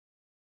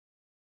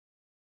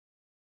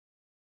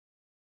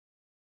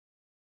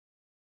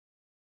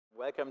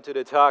Welcome to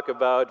the talk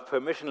about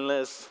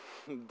permissionless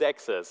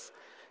DEXs.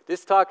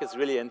 This talk is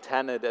really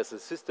intended as a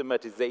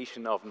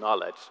systematization of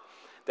knowledge.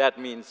 That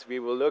means we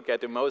will look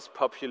at the most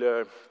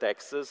popular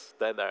DEXs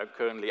that are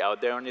currently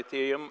out there on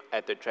Ethereum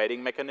at the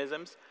trading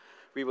mechanisms.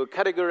 We will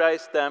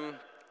categorize them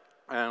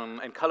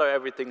and color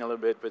everything a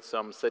little bit with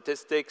some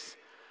statistics.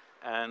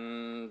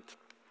 And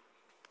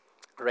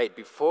right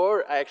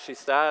before I actually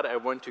start, I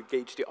want to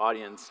gauge the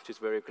audience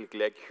just very quickly.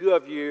 Like, who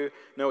of you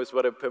knows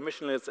what a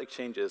permissionless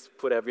exchange is?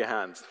 Put up your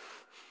hands.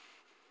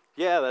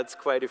 Yeah, that's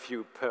quite a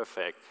few.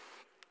 Perfect.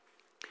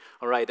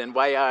 All right, and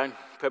why are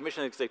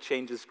permissionless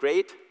exchanges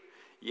great?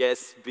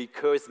 Yes,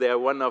 because they are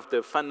one of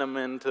the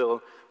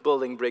fundamental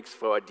building bricks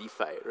for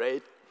DeFi,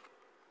 right?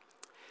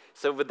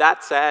 So with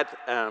that said,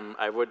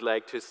 I would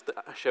like to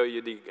show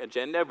you the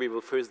agenda. We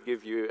will first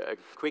give you a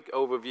quick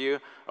overview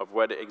of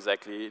what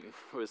exactly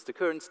was the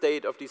current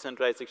state of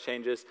decentralized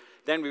exchanges.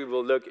 Then we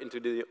will look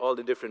into all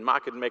the different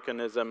market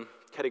mechanisms,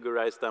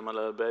 categorize them a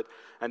little bit,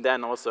 and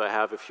then also I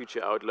have a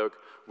future outlook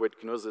what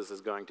Gnosis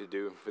is going to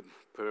do with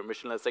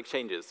permissionless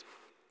exchanges.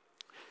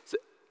 So,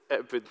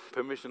 with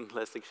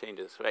permissionless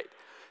exchanges, right?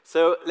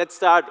 So let's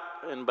start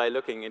by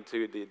looking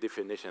into the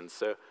definitions.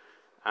 So,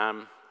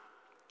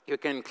 you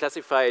can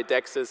classify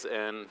DEXs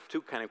in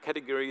two kind of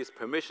categories,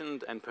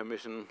 permissioned and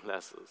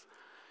permissionless.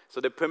 So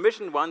the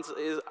permissioned ones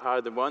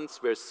are the ones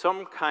where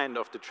some kind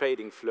of the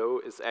trading flow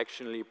is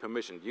actually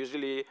permissioned.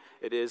 Usually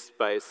it is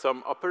by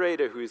some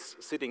operator who is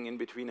sitting in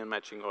between and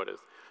matching orders.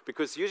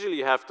 Because usually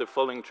you have the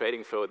following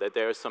trading flow, that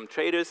there are some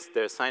traders,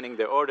 they're signing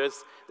their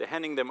orders, they're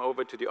handing them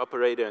over to the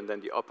operator, and then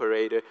the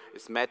operator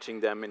is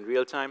matching them in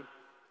real time,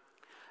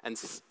 and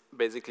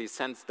basically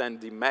sends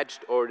then the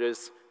matched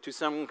orders to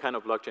some kind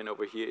of blockchain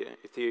over here,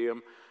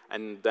 Ethereum,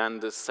 and then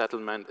the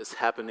settlement is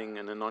happening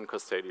in a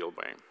non-custodial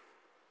way.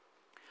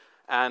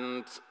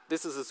 And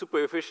this is a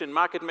super efficient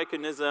market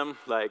mechanism,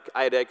 like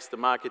IDEX, the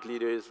market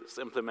leader, is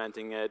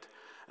implementing it.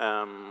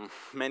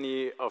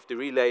 Many of the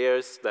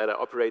relayers that are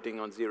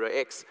operating on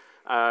 0x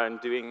are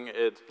doing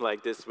it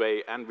like this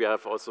way, and we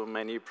have also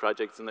many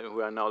projects who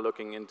are now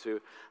looking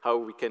into how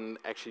we can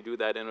actually do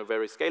that in a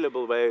very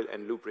scalable way,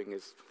 and Loopring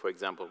is, for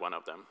example, one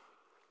of them.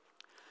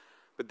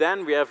 But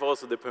then we have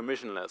also the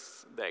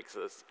permissionless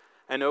DEXs.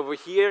 And over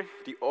here,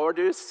 the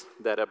orders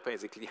that are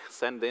basically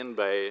sent in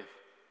by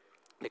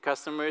the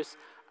customers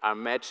are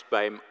matched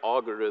by an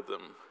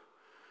algorithm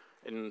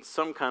in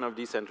some kind of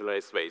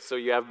decentralized way. So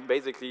you have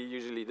basically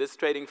usually this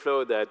trading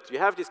flow that you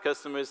have these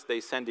customers, they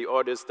send the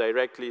orders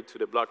directly to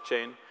the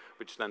blockchain,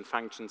 which then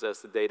functions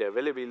as the data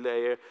availability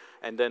layer,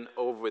 and then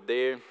over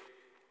there,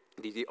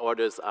 the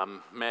orders are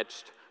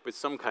matched with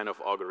some kind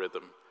of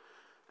algorithm.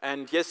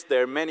 And yes,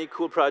 there are many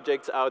cool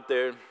projects out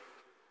there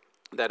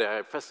that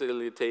are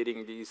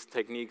facilitating these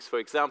techniques. For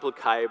example,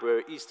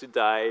 Kyber,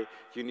 East2Die,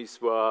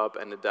 Uniswap,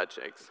 and the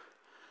DutchX.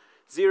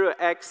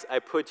 0x I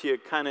put here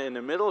kind of in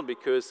the middle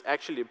because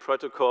actually the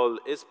protocol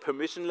is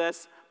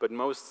permissionless, but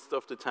most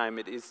of the time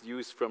it is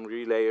used from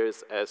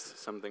relayers as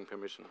something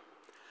permission.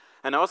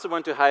 And I also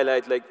want to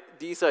highlight, like,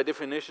 these are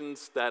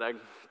definitions that are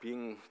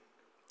being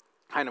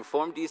kind of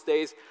formed these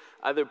days.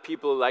 Other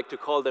people like to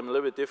call them a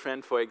little bit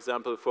different. For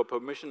example, for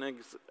permission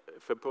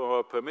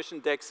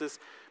DEXs,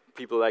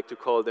 people like to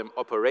call them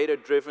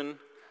operator-driven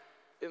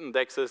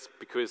indexes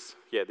because,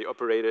 yeah, the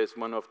operator is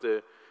one of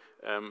the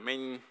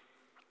main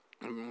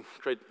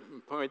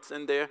points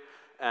in there.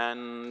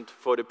 And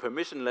for the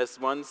permissionless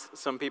ones,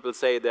 some people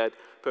say that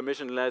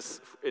permissionless,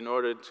 in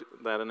order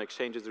that an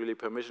exchange is really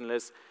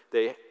permissionless,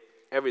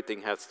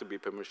 everything has to be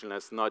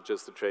permissionless, not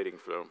just the trading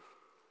flow.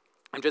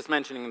 I'm just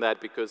mentioning that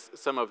because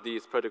some of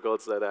these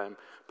protocols that I'm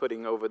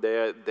putting over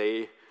there,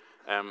 they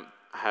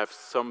have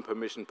some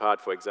permission part,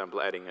 for example,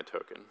 adding a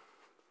token.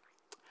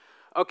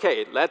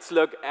 Okay, let's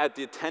look at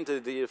the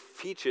tentative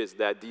features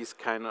that these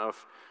kind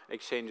of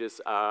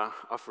exchanges are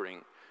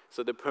offering.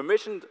 So the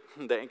permissioned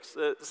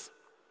DEXs,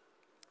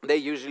 they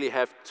usually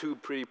have two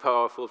pretty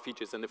powerful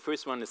features. And the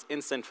first one is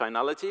instant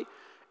finality.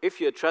 If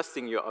you're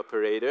trusting your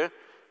operator,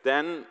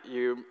 then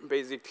you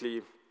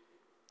basically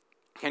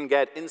can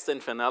get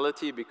instant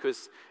finality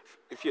because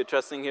if you're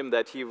trusting him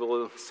that he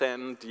will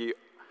send the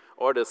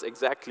orders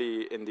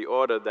exactly in the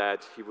order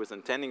that he was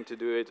intending to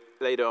do it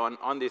later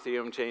on the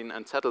Ethereum chain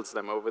and settles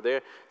them over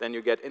there, then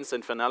you get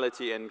instant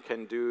finality and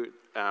can do,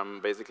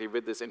 basically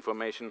with this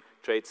information,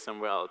 trade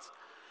somewhere else.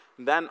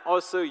 Then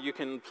also you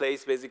can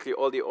place basically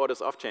all the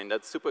orders off-chain.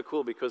 That's super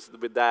cool because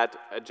with that,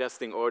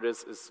 adjusting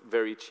orders is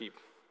very cheap.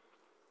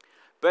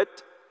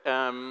 But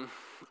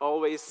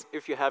always,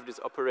 if you have this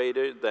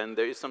operator, then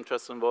there is some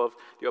trust involved.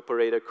 The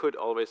operator could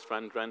always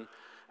front run.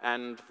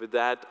 And with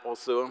that,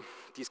 also,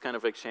 these kind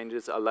of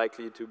exchanges are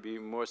likely to be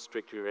more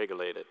strictly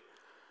regulated.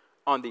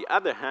 On the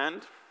other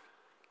hand,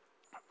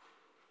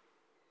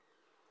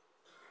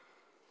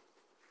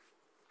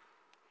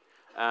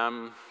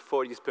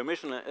 for these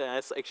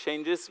permissionless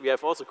exchanges, we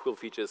have also cool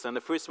features. And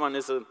the first one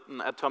is an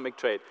atomic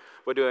trade.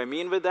 What do I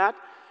mean with that?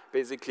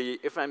 Basically,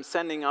 if I'm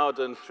sending out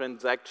a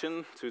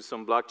transaction to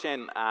some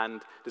blockchain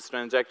and this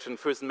transaction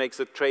first makes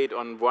a trade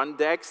on one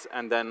DEX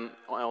and then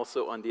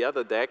also on the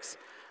other DEX,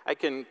 I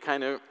can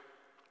kind of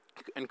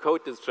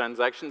encode this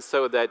transaction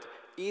so that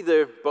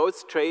either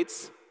both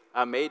trades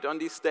are made on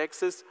these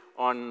DEXs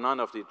or none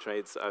of the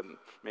trades are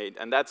made.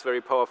 And that's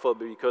very powerful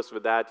because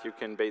with that you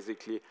can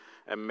basically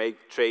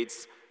make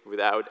trades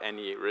without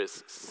any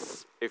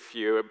risks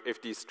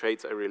if these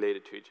trades are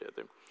related to each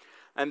other.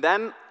 And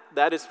then,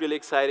 that is really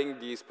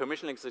exciting, these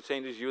permissionless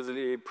exchanges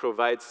usually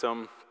provide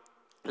some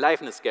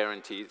liveness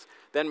guarantees.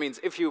 That means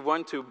if you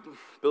want to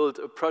build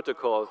a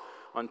protocol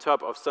on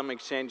top of some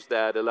exchange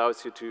that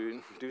allows you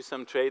to do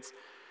some trades,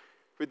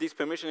 with these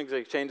permissionless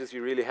exchanges,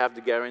 you really have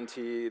the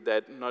guarantee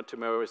that not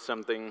tomorrow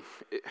something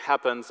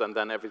happens and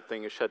then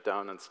everything is shut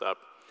down and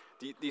stopped.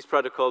 These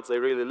protocols,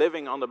 they're really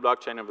living on the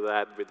blockchain, and with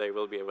that, they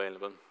will be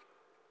available.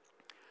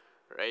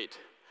 Right.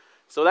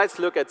 So let's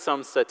look at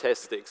some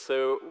statistics.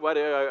 So what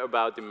are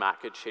about the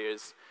market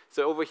shares?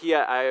 So over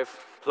here, I've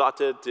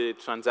plotted the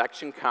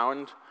transaction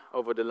count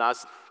over the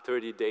last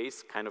 30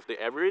 days, kind of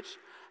the average.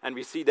 And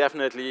we see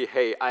definitely,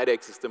 hey,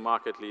 IDEX is the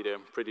market leader,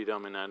 pretty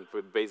dominant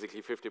with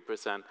basically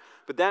 50%.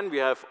 But then we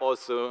have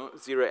also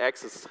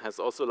 0x has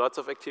also lots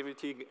of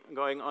activity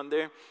going on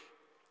there.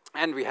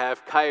 And we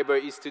have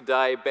Kyber,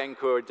 East2Dai,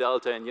 Bancor,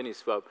 Delta, and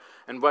Uniswap.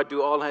 And what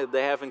do all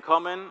they have in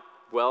common?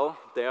 Well,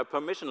 they are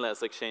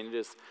permissionless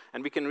exchanges.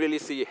 And we can really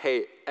see,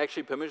 hey,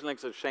 actually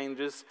permissionless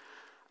exchanges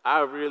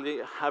are really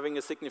having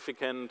a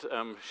significant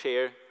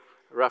share,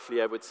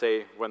 roughly, I would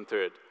say,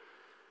 1/3.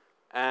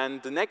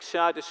 And the next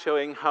chart is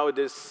showing how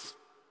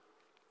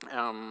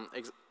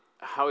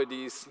how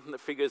these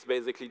figures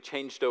basically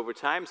changed over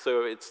time.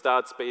 So it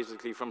starts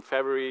basically from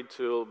February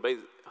till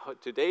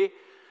today.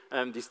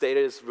 These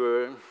data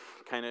were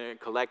kind of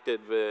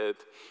collected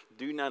with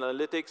Dune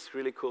Analytics,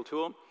 really cool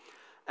tool.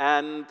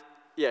 And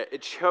yeah,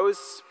 it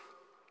shows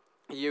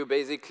you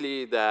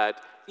basically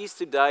that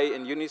East2Dai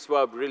and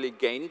Uniswap really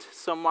gained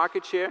some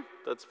market share.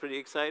 That's pretty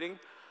exciting.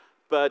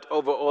 But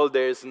overall,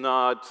 there's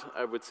not,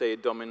 I would say, a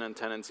dominant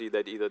tendency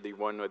that either the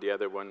one or the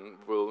other one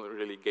will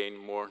really gain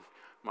more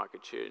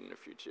market share in the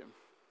future.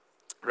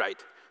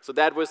 Right, so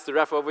that was the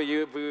rough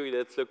overview.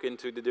 Let's look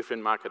into the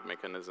different market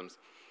mechanisms.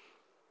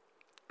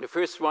 The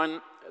first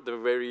one,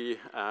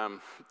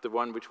 the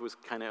one which was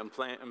kind of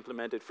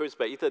implemented first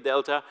by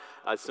EtherDelta,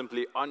 are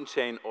simply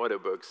on-chain order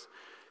books.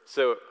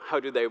 So how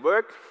do they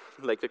work?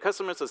 Like the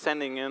customers are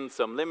sending in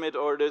some limit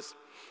orders.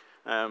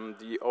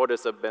 The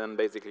orders are then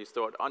basically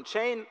stored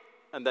on-chain,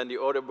 and then the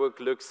order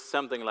book looks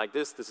something like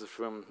this. This is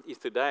from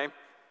East2Dai.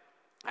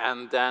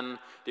 And then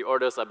the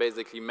orders are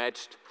basically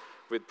matched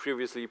with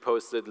previously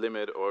posted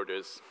limit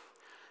orders.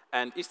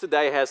 And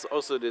East2Dai has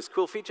also this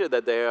cool feature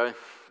that they are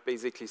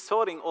basically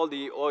sorting all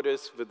the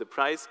orders with the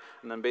price,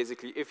 and then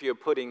basically if you're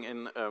putting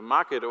in a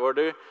market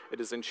order, it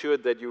is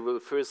ensured that you will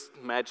first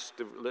match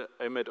the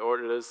limit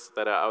orders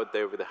that are out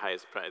there with the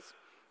highest price.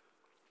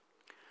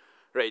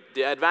 Right,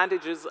 the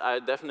advantages are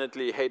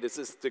definitely, hey, this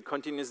is the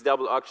continuous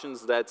double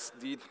auctions. That's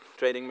the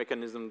trading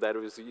mechanism that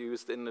was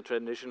used in the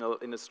traditional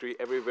industry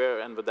everywhere,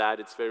 and with that,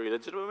 it's very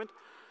legitimate.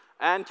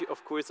 And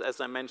of course, as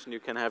I mentioned,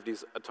 you can have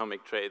these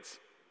atomic trades.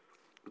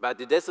 But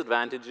the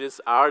disadvantages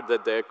are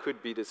that there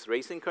could be these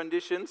racing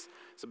conditions.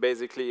 So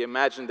basically,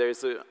 imagine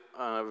there's a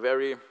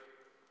very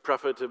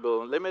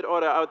profitable limit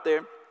order out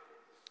there,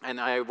 and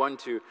I want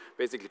to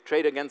basically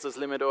trade against this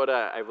limit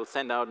order. I will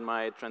send out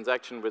my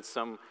transaction with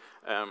some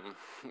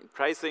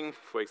pricing,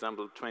 for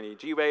example, 20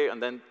 GWay, and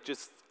then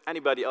just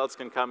anybody else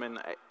can come in.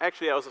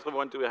 Actually, I also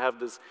want to have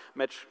this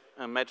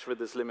match with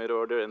this limit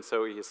order, and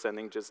so he's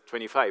sending just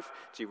 25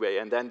 GWay.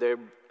 And then there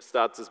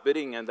starts this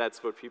bidding, and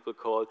that's what people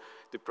call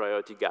the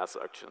priority gas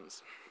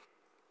auctions.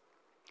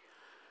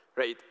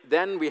 Right,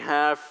 then we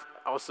have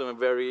also a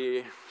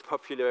very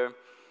popular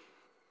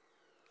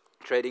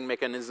trading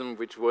mechanism,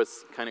 which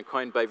was kind of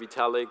coined by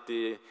Vitalik,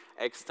 the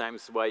X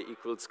times Y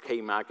equals K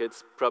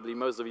markets. Probably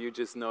most of you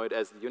just know it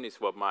as the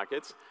Uniswap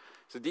markets.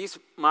 So these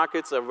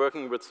markets are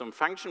working with some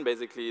function.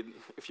 Basically,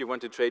 if you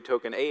want to trade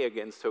token A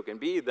against token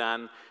B,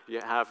 then you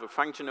have a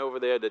function over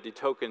there that the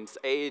tokens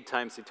A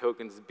times the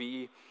tokens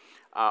B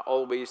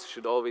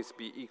should always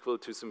be equal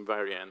to some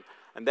variant.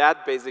 And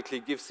that basically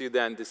gives you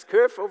then this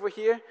curve over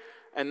here.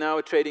 And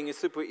now trading is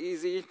super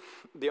easy.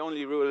 The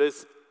only rule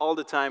is all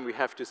the time we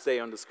have to stay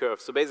on this curve.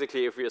 So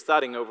basically, if we are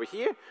starting over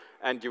here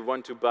and you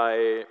want to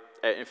buy,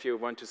 if you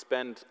want to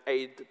spend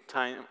A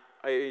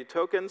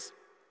tokens,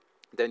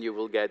 then you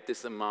will get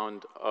this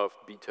amount of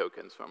B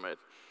tokens from it.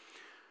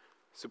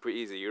 Super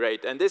easy,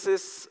 right? And this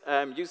is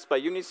used by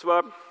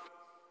Uniswap,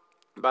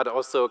 but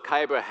also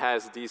Kyber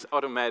has these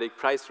automatic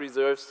price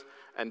reserves,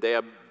 and they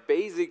are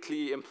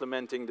basically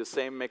implementing the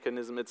same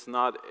mechanism. It's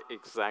not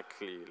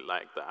exactly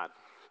like that.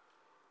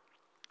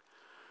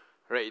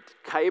 Right,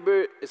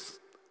 Kyber is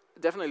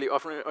definitely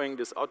offering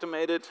this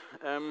automated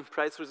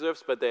price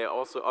reserves, but they are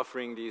also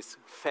offering these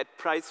fed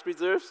price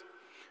reserves.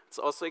 It's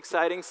also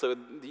exciting. So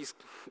these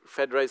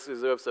fed price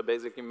reserves are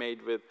basically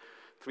made with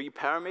 3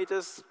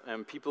 parameters.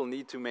 People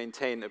need to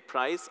maintain a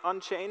price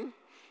on chain.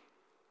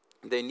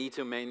 they need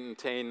to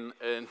maintain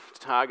a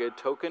target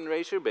token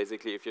ratio.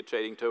 Basically, if you're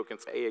trading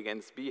tokens A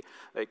against B,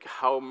 like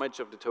how much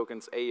of the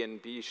tokens A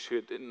and B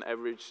should, in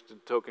average, the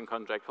token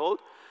contract hold?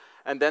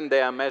 And then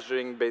they are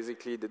measuring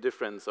basically the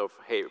difference of,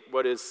 hey,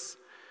 what is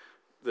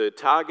the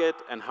target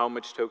and how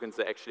much tokens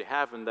they actually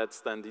have, and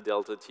that's then the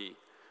delta T.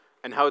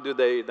 And how do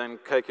they then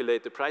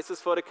calculate the prices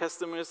for the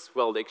customers?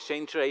 Well, the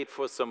exchange rate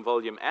for some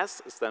volume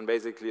S is then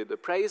basically the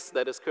price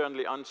that is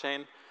currently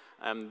on-chain.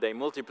 They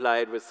multiply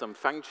it with some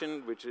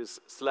function, which is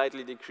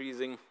slightly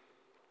decreasing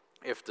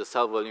if the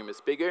sell volume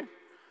is bigger.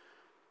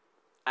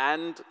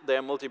 And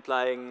they're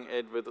multiplying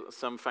it with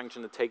some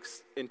function that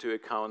takes into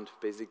account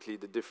basically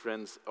the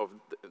difference of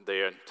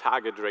their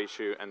target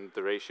ratio and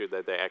the ratio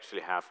that they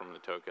actually have from the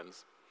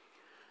tokens.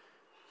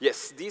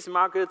 Yes, these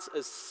markets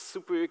are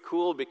super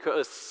cool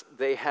because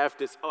they have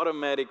this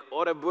automatic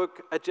order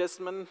book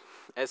adjustment.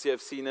 As you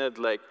have seen it,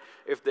 like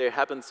if there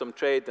happens some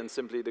trade, then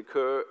simply the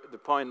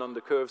point on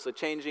the curves are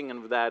changing,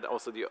 and with that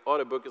also the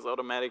order book is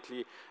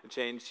automatically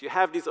changed. You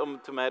have this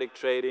automatic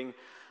trading,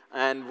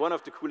 and one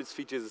of the coolest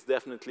features is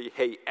definitely,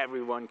 hey,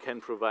 everyone can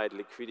provide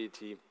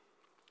liquidity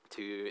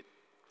to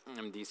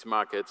these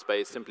markets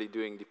by simply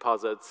doing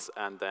deposits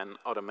and then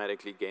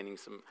automatically gaining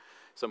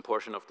some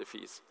portion of the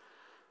fees.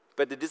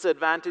 But the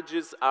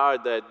disadvantages are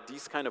that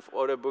these kind of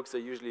order books are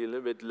usually a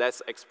little bit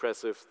less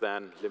expressive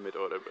than limit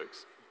order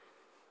books.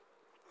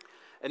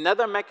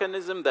 Another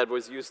mechanism that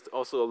was used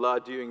also a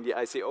lot during the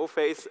ICO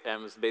phase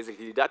is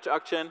basically the Dutch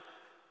auction.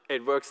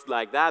 It works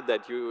like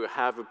that you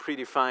have a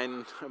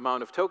predefined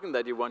amount of token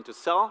that you want to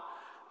sell,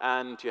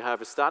 and you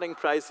have a starting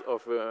price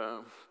of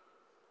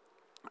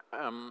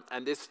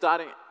and this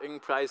starting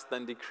price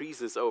then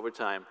decreases over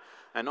time.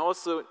 And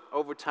also,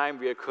 over time,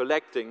 we are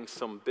collecting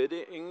some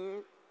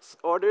bidding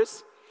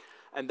orders,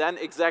 and then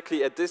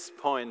exactly at this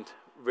point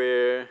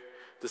where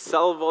the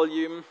sell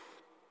volume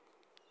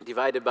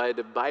divided by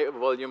the buy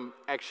volume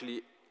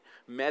actually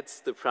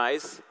matches the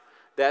price,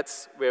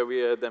 that's where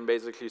we are then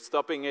basically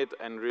stopping it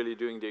and really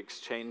doing the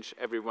exchange.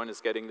 Everyone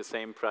is getting the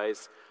same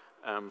price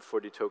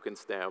for the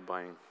tokens they are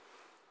buying.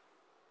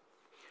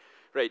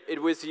 Right,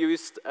 it was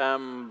used,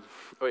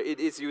 or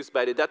it is used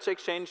by the Dutch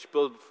exchange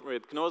built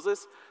with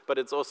Gnosis, but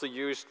it's also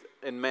used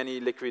in many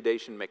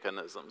liquidation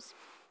mechanisms.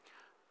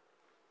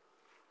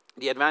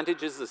 The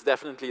advantages is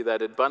definitely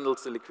that it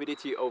bundles the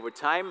liquidity over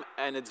time,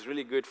 and it's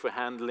really good for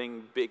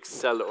handling big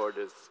sell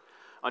orders.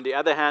 On the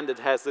other hand, it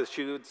has the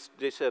huge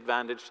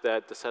disadvantage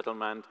that the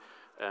settlement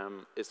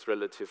is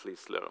relatively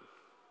slow.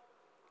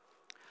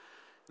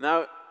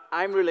 Now,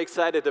 I'm really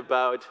excited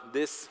about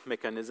this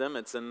mechanism.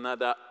 It's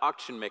another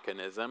auction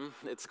mechanism.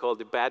 It's called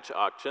the batch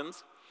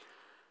auctions.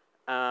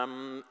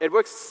 It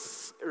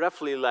works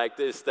roughly like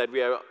this, that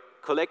we are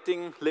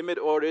collecting limit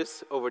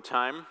orders over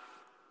time.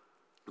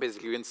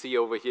 Basically, you can see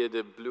over here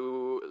the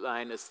blue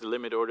line is the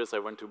limit orders. I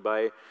want to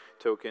buy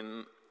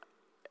token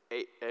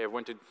A, I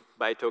want to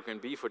buy token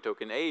B for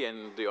token A,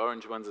 and the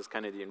orange ones is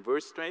kind of the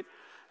inverse trade.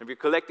 And we're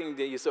collecting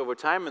these over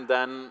time, and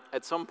then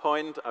at some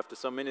point, after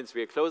some minutes,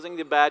 we are closing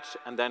the batch,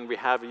 and then we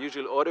have a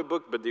usual order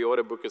book, but the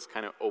order book is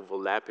kind of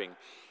overlapping.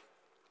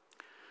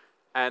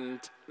 And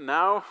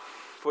now,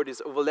 for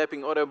this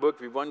overlapping order book,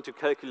 we want to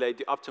calculate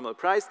the optimal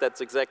price. That's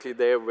exactly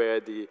there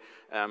where the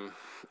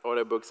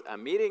order books are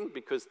meeting,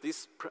 because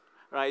this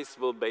price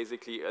will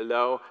basically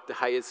allow the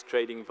highest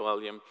trading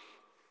volume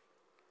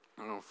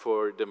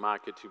for the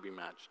market to be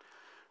matched.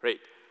 Right.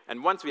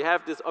 And once we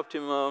have this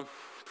optimal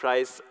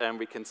price,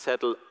 we can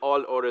settle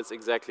all orders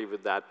exactly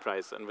with that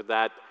price. And with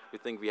that, we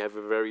think we have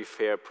a very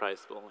fair price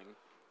falling.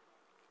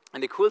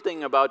 And the cool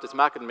thing about this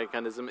market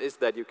mechanism is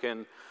that you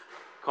can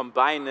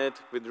combine it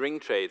with ring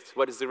trades.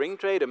 What is the ring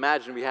trade?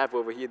 Imagine we have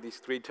over here these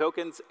three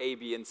tokens, A,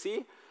 B, and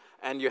C.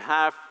 And you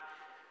have,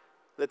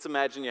 let's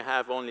imagine you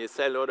have only a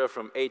sell order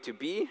from A to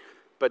B,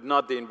 but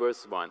not the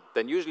inverse one.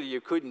 Then usually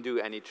you couldn't do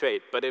any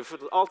trade. But if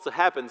it also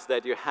happens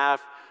that you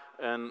have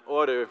an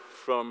order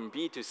from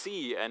B to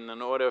C and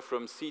an order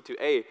from C to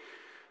A,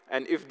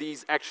 and if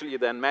these actually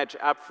then match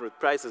up with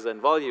prices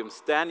and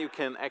volumes, then you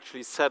can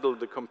actually settle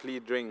the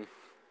complete ring.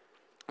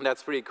 And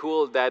that's pretty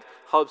cool. That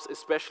helps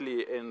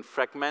especially in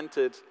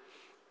fragmented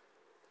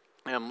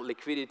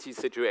liquidity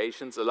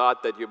situations a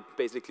lot, that you're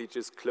basically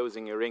just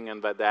closing a ring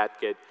and by that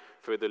get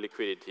further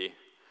liquidity.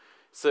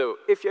 So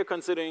if you're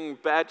considering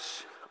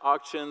batch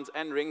auctions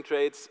and ring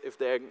trades, if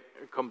they're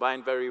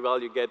combined very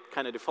well, you get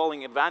kind of the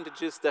following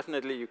advantages.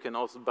 Definitely, you can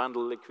also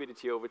bundle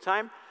liquidity over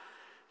time.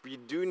 We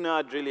do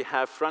not really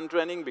have front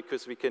running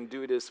because we can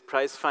do this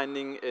price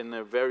finding in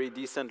a very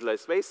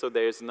decentralized way, so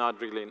there's not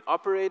really an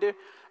operator.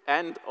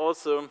 And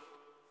also,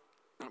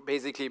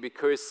 basically,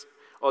 because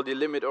all the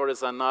limit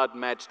orders are not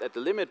matched at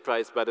the limit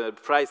price, but at a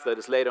price that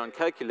is later on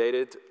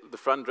calculated, the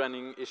front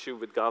running issue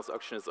with gas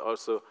auction is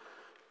also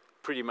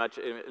pretty much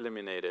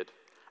eliminated.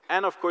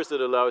 And of course,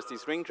 it allows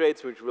these ring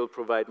trades, which will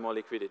provide more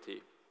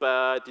liquidity.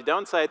 But the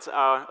downsides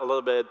are a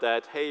little bit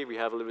that, hey, we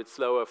have a little bit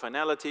slower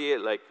finality,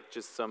 like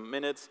just some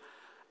minutes.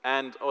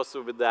 And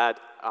also with that,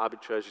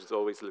 arbitrage is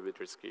always a little bit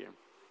riskier.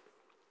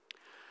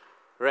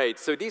 Right,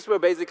 so these were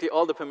basically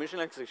all the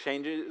permissionless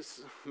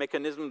exchanges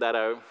mechanism that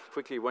I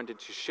quickly wanted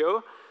to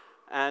show.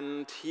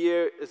 And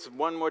here is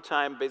one more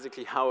time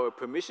basically how a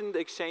permissioned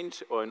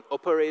exchange or an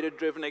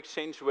operator-driven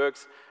exchange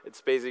works.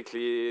 It's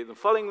basically the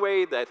following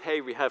way that,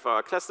 hey, we have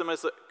our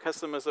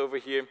customers over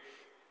here.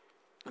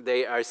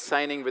 They are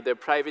signing with their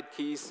private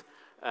keys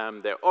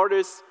their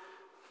orders.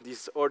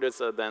 These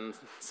orders are then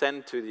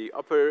sent to the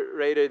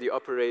operator. The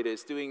operator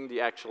is doing the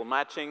actual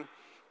matching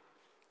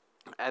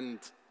and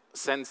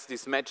sends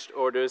these matched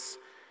orders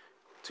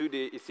to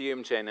the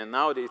Ethereum chain. And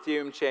now the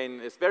Ethereum chain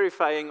is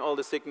verifying all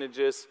the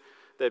signatures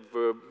that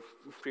were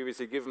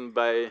previously given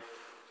by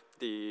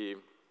the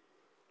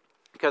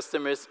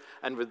customers,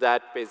 and with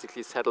that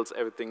basically settles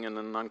everything in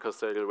a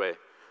non-custodial way.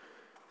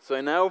 So I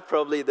know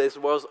probably this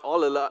was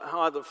all a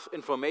lot of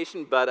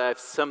information, but I've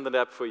summed it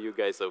up for you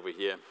guys over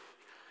here.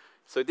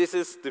 So this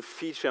is the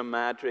feature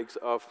matrix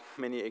of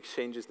many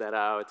exchanges that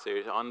are out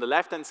there. On the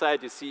left-hand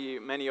side, you see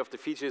many of the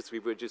features we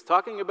were just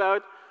talking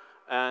about,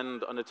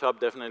 and on the top,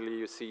 definitely,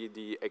 you see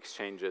the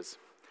exchanges.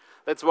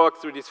 Let's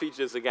walk through these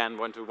features again,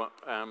 one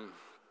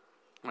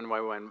by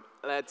one.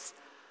 Let's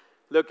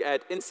look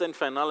at instant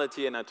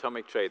finality and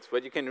atomic trades.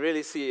 What you can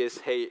really see is,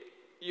 hey,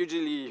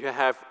 usually you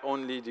have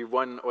only the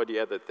one or the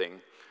other thing.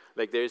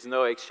 Like, there's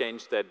no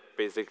exchange that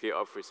basically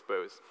offers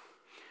both.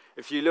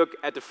 If you look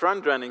at the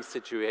front-running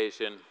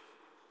situation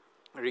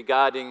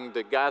regarding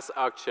the gas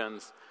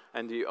auctions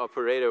and the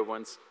operator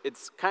ones,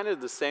 it's kind of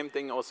the same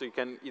thing. Also, you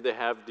can either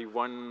have the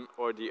one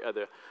or the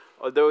other,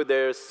 although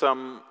there's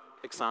some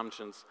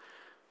exemptions.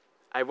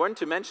 I want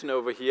to mention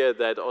over here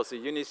that also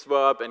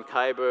Uniswap and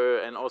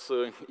Kyber and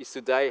also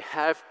Isudai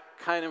have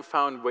kind of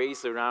found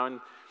ways around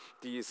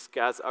these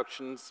gas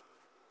auctions,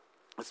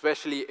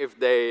 especially if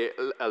they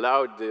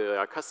allow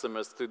their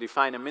customers to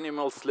define a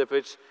minimal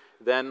slippage.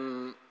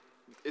 Then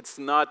it's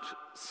not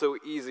so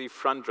easy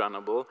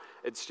front-runnable.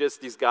 It's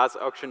just these gas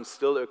auctions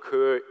still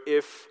occur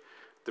if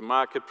the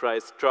market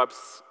price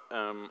drops,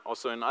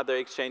 also in other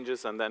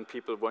exchanges, and then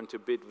people want to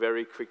bid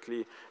very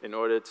quickly in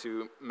order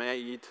to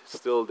meet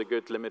still the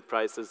good limit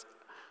prices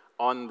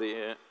on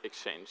the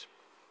exchange.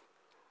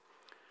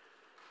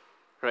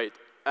 Right,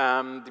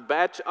 the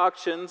batch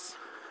auctions,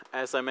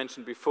 as I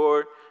mentioned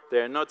before,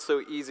 they're not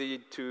so easy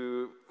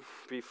to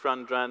be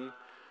front-run.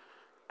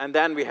 And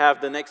then we have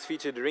the next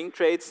feature, the ring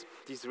trades.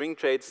 These ring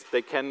trades,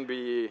 they can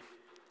be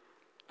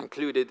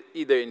included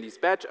either in these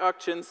batch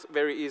auctions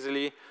very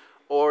easily,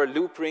 or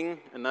Loopring,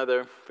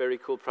 another very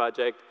cool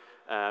project.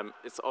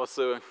 It's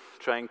also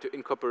trying to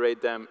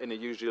incorporate them in a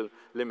usual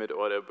limit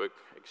order book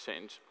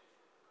exchange.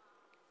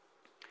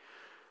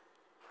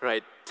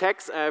 Right,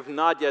 tax I have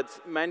not yet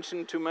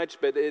mentioned too much,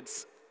 but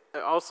it's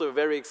also a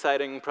very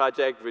exciting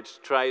project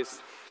which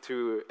tries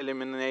to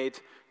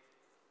eliminate,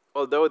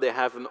 although they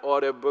have an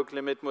order book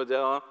limit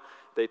model,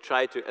 they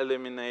try to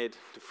eliminate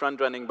the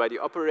front running by the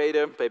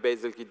operator by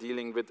basically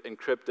dealing with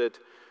encrypted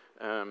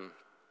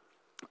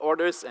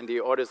orders, and the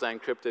orders are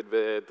encrypted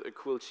with a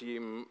cool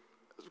scheme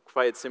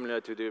quite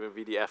similar to the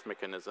VDF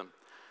mechanism.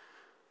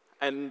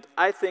 And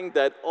I think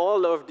that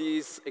all of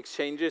these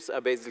exchanges are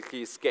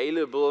basically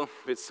scalable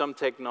with some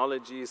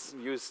technologies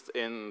used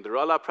in the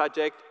Rollup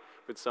project,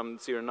 with some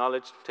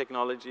zero-knowledge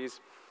technologies.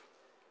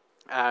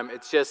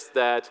 It's just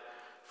that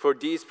for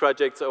these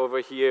projects over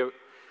here,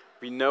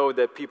 we know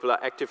that people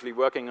are actively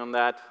working on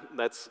that.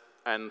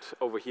 And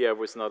over here, I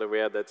was not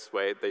aware. That's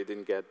why they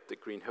didn't get the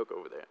green hook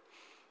over there.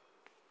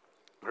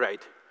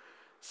 Right.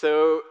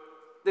 So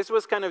this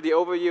was kind of the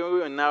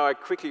overview, and now I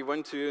quickly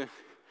want to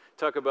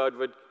talk about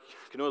what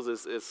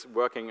Gnosis is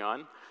working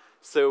on.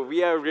 So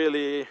we are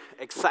really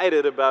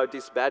excited about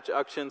these batch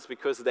auctions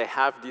because they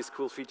have these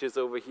cool features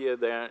over here.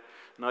 They're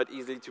not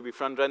easy to be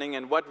front-running.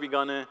 And what we're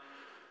going to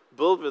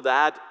build with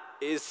that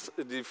is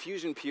the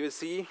diffusion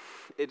POC.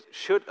 It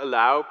should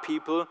allow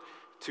people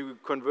to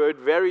convert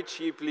very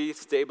cheaply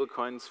stable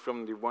coins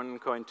from the one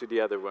coin to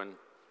the other one.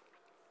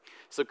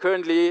 So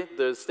currently,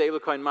 the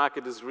stablecoin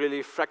market is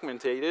really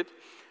fragmented,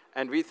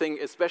 and we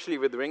think, especially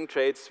with ring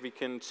trades, we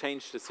can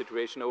change the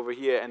situation over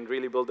here and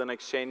really build an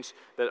exchange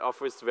that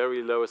offers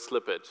very low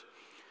slippage.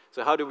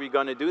 So how are we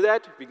going to do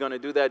that? We're going to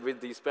do that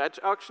with these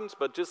batch auctions,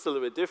 but just a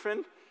little bit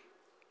different.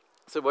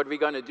 So what we're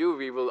going to do,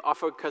 we will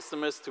offer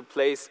customers to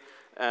place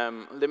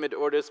limit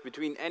orders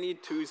between any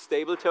two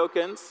stable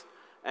tokens,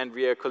 and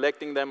we are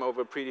collecting them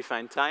over a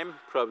predefined time,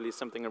 probably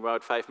something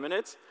about 5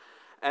 minutes.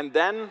 And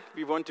then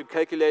we want to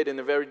calculate in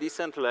a very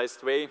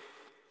decentralized way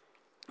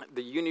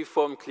the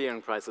uniform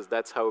clearing prices.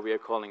 That's how we are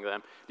calling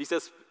them. These are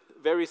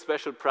very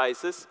special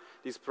prices.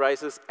 These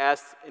prices,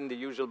 as in the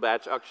usual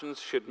batch auctions,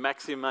 should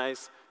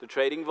maximize the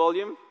trading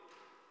volume.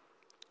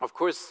 Of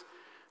course,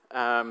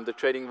 the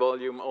trading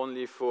volume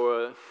only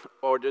for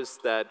orders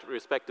that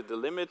respected the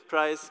limit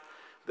price.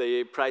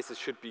 The prices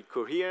should be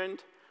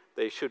coherent.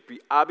 They should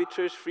be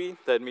arbitrage-free.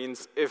 That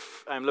means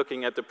if I'm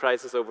looking at the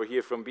prices over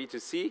here from B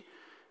to C,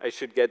 I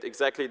should get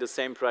exactly the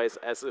same price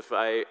as if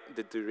I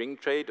did the ring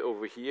trade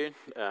over here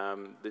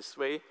this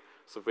way.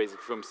 So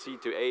basically from C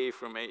to A,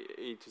 from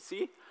A to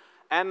C.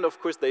 And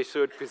of course, they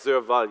should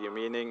preserve value,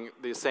 meaning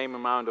the same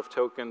amount of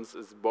tokens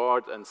is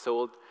bought and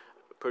sold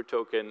per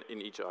token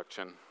in each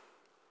auction.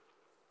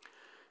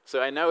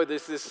 So I know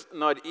this is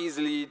not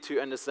easily to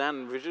understand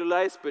and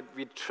visualize, but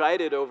we tried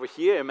it over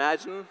here.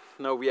 Imagine,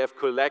 now we have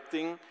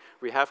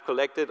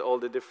collected all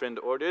the different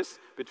orders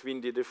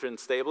between the different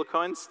stable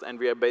coins, and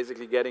we are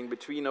basically getting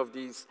between of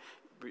these,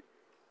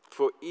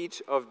 for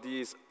each of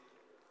these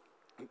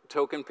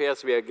token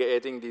pairs, we are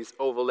getting these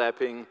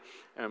overlapping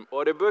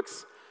order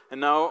books.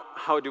 And now,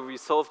 how do we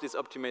solve this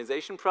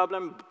optimization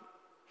problem?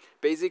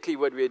 Basically,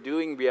 what we are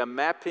doing, we are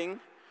mapping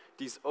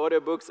these order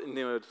books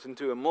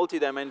into a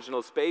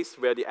multi-dimensional space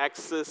where the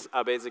axes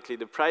are basically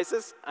the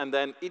prices, and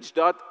then each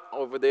dot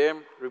over there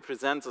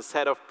represents a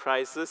set of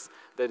prices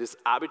that is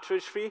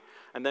arbitrage-free,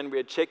 and then we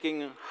are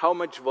checking how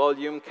much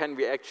volume can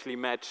we actually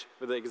match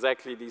with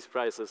exactly these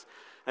prices.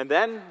 And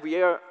then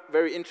we are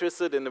very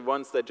interested in the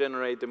ones that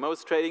generate the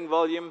most trading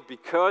volume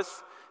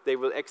because they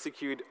will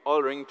execute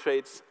all ring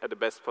trades at the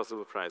best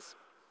possible price.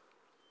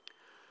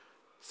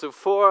 So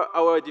for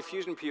our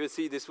diffusion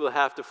POC, this will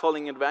have the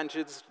following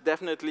advantages.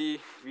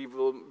 Definitely, we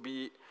will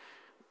be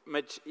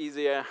much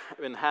easier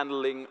in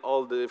handling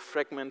all the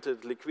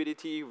fragmented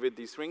liquidity with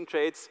these ring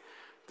trades.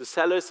 The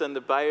sellers and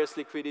the buyers'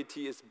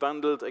 liquidity is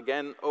bundled,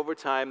 again, over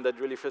time. That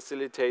really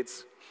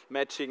facilitates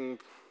matching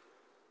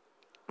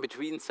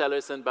between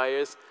sellers and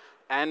buyers.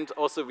 And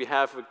also, we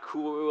have a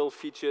cool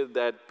feature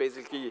that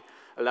basically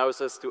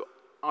allows us to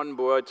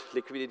onboard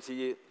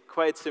liquidity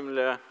quite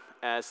similar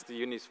as the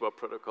Uniswap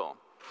protocol.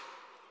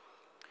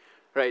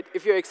 Right,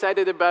 if you're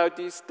excited about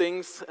these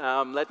things,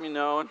 let me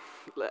know,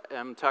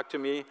 talk to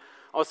me.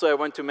 Also, I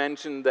want to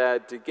mention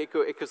that the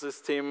Gecko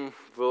ecosystem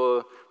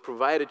will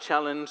provide a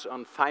challenge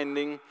on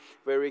finding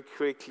very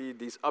quickly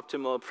these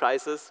optimal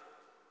prices.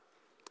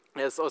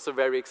 It's also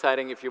very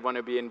exciting if you want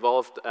to be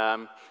involved,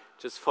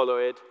 just follow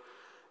it.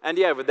 And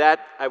yeah, with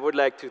that, I would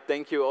like to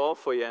thank you all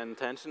for your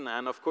attention.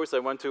 And of course, I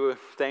want to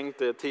thank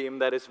the team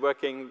that is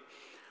working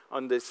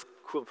on these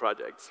cool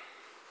projects.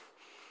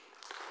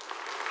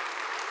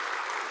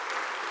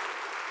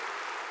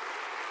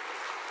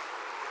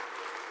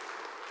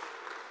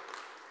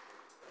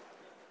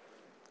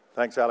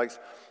 Thanks, Alex.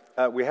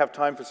 We have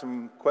time for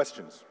some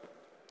questions.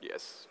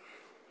 Yes.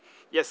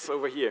 Yes,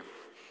 over here.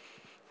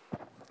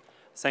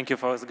 Thank you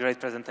for the great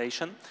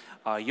presentation.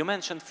 You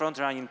mentioned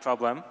front-running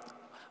problem,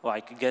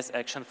 like gas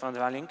action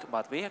front-running,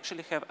 but we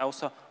actually have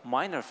also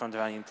miner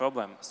front-running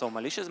problem. So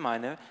malicious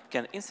miner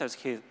can insert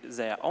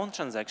their own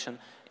transaction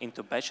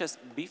into batches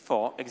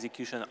before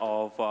execution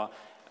of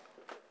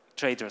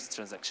traders'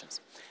 transactions.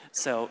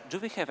 So do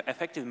we have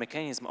effective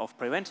mechanism of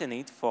preventing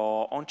it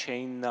for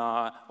on-chain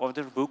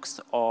order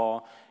books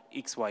or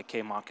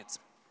XYK markets?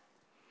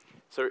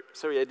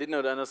 Sorry, I did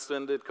not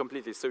understand it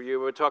completely. So you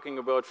were talking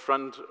about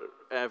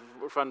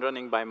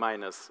front-running by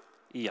miners.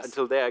 Yes.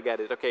 Until there, I get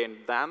it. Okay, and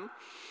then?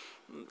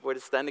 What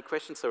is then the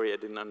question? Sorry, I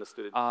didn't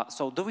understand it.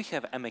 So do we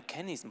have a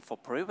mechanism for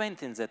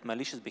preventing that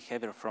malicious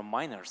behavior from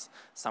miners,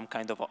 some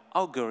kind of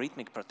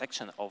algorithmic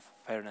protection of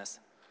fairness?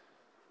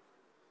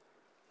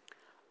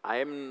 I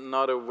am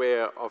not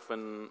aware of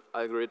an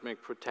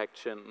algorithmic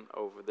protection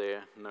over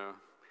there, no.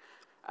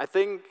 I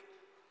think,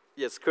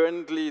 yes,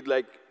 currently,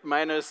 like,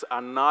 miners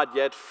are not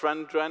yet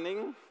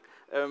front-running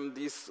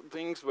these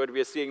things. What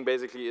we are seeing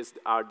basically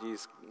are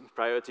these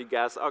priority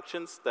gas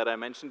auctions that I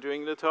mentioned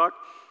during the talk.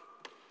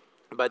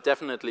 But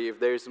definitely,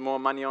 if there's more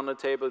money on the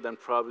table, then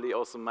probably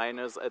also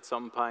miners at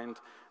some point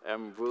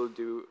will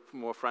do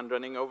more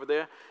front-running over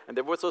there. And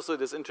there was also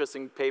this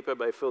interesting paper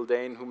by Phil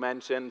Dane who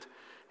mentioned,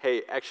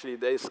 hey, actually,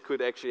 this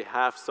could actually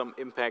have some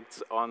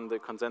impacts on the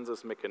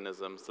consensus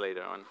mechanisms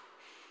later on.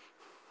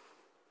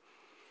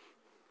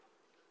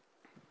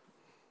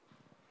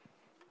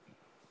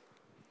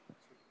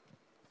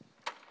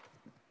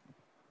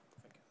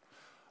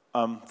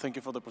 Thank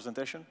you for the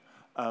presentation.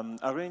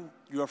 Aren't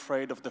you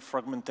afraid of the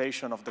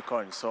fragmentation of the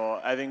coins? So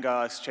having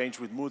an exchange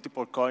with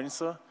multiple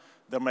coins,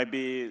 there might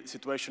be a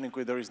situation in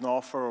which there is no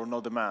offer or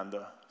no demand.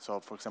 So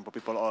for example,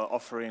 people are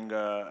offering,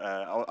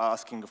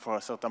 asking for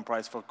a certain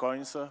price for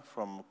coins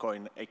from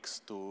coin X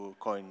to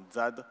coin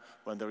Z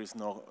when there is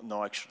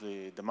no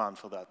actually demand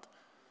for that.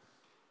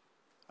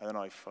 I don't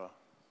know if...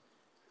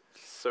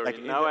 Sorry,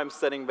 like now I'm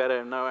studying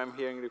better, now I'm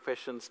hearing the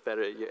questions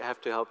better. You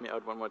have to help me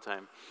out one more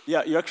time.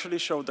 Yeah, you actually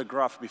showed the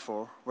graph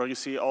before where you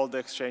see all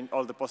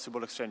the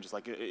possible exchanges.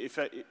 Like if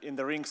in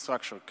the ring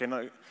structure, can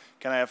I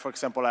have, for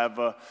example,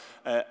 have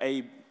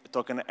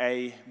token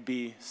A,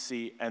 B,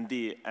 C, and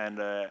D and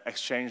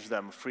exchange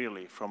them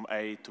freely from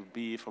A to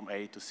B, from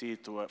A to C,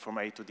 from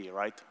A to D,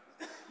 right?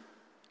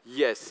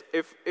 Yes,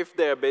 if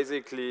there are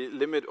basically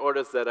limit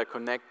orders that are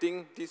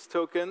connecting these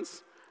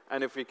tokens,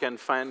 and if we can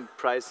find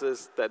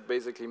prices that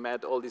basically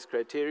met all these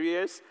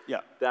criteria,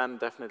 then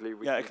definitely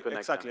we can connect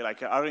exactly. them.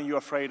 Like, aren't you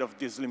afraid of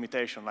this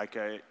limitation? Like,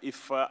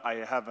 if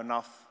I have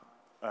enough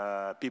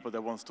people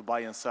that wants to buy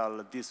and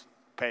sell this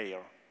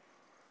pair?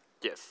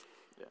 Yes.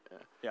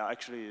 Yeah,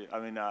 actually, I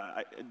mean,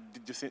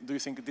 do you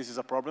think this is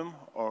a problem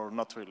or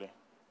not really?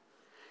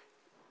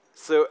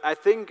 So I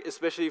think,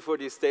 especially for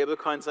these stable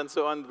coins and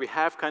so on, we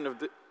have kind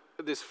of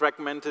this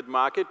fragmented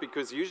market,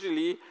 because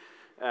usually,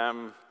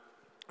 and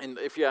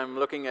if I'm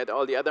looking at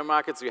all the other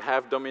markets, you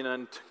have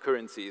dominant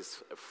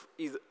currencies.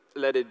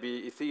 Let it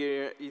be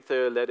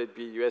Ether, let it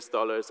be US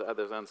dollars,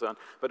 others, and so on.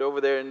 But over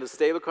there in the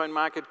stablecoin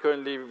market,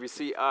 currently we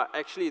see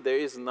actually there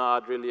is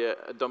not really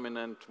a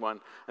dominant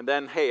one. And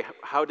then, hey,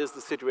 how does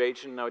the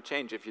situation now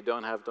change if you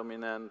don't have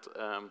dominant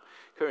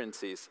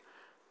currencies?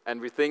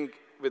 And we think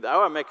with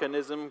our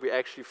mechanism, we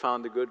actually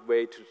found a good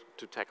way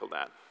to tackle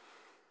that.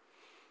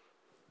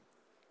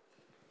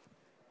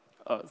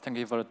 Thank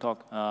you for the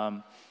talk.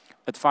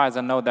 As far as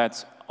I know,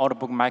 that order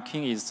book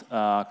making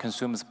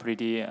consumes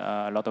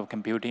a lot of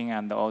computing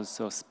and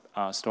also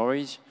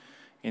storage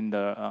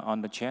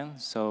on the chain.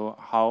 So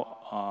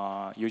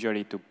how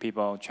usually do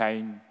people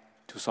try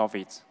to solve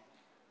it?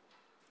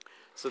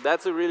 So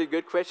that's a really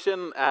good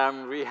question.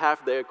 We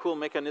have the cool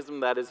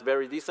mechanism that is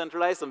very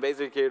decentralized, and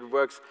basically it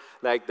works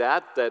like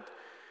that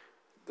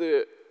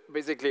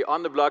basically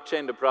on the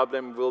blockchain, the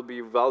problem will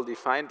be well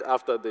defined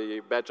after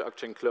the batch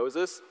auction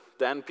closes.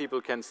 Then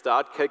people can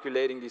start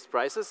calculating these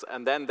prices,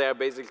 and then they're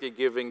basically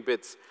giving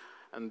bits.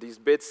 And these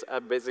bits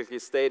are basically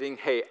stating,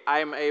 hey,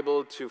 I'm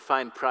able to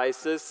find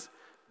prices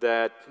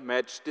that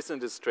match this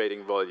and this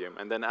trading volume.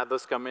 And then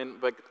others come in,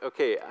 but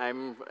okay,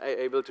 I'm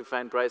able to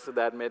find prices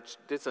that match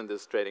this and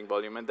this trading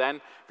volume. And then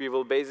we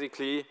will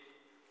basically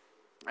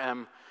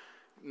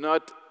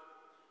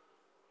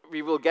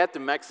we will get the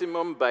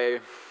maximum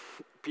by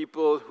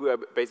people who are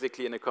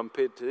basically in a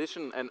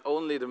competition, and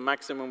only the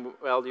maximum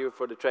value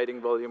for the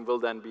trading volume will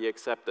then be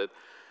accepted.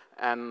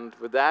 And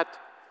with that,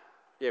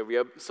 yeah, we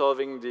are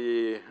solving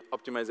the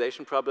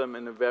optimization problem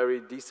in a very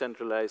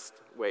decentralized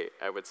way,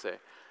 I would say.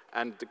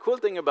 And the cool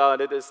thing about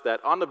it is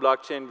that on the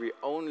blockchain, we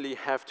only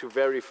have to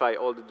verify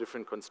all the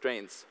different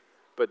constraints,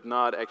 but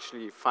not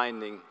actually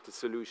finding the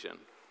solution.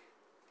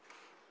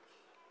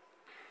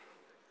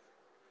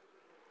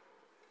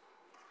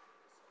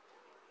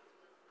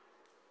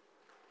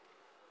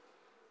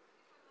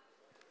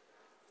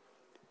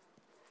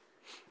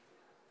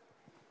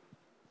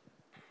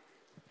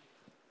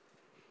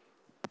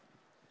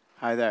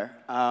 Hi there.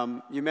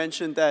 You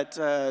mentioned that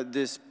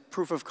this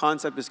proof of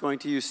concept is going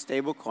to use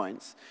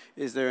stablecoins.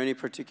 Is there any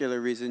particular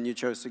reason you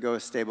chose to go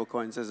with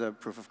stablecoins as a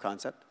proof of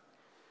concept?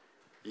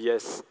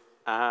 Yes,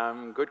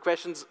 good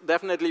questions.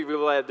 Definitely we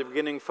will at the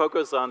beginning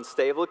focus on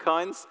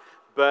stablecoins,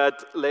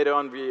 but later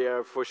on we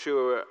for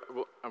sure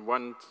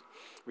want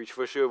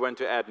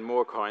to add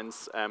more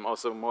coins,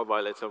 also more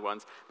volatile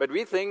ones. But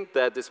we think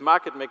that this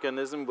market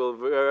mechanism will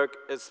work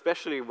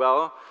especially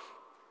well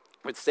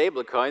with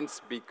stablecoins,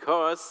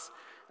 because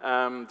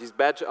these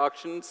batch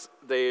auctions,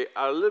 they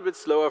are a little bit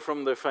slower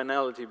from the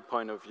finality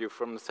point of view,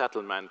 from the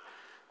settlement.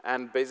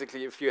 And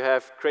basically, if you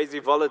have crazy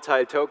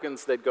volatile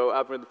tokens that go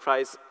up with the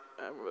price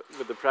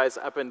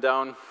up and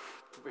down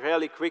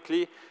fairly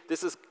quickly,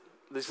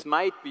 this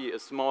might be a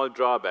small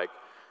drawback.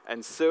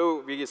 And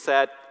so we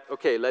said,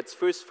 okay, let's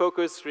first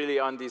focus really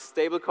on these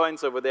stable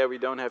coins. Over there, we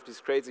don't have these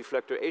crazy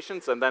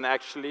fluctuations, and then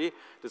actually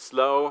the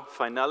slow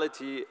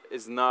finality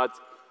is not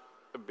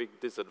a big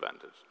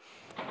disadvantage.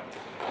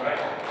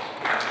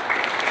 Right.